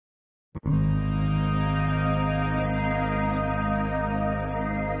On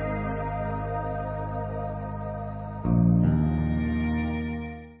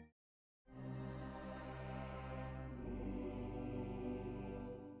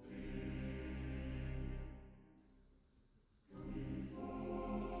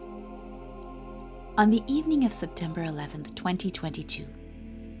the evening of September 11th, 2022,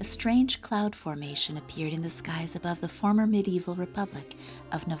 a strange cloud formation appeared in the skies above the former medieval Republic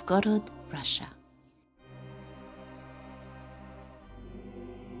of Novgorod, Russia.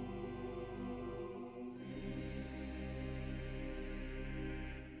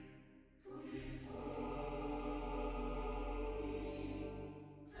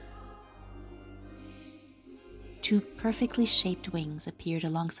 Two perfectly shaped wings appeared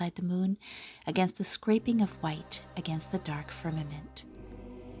alongside the moon against the scraping of white against the dark firmament.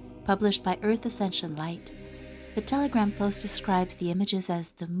 Published by Earth Ascension Light, the telegram post describes the images as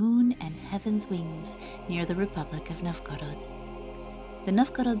the moon and heaven's wings near the Republic of Novgorod. The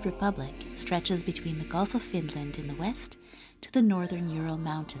Novgorod Republic stretches between the Gulf of Finland in the west to the northern Ural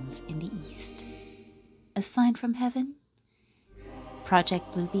Mountains in the east. A sign from heaven?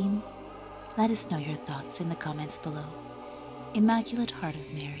 Project BlueBeam? Let us know your thoughts in the comments below. Immaculate Heart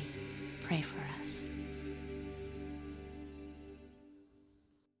of Mary, pray for us.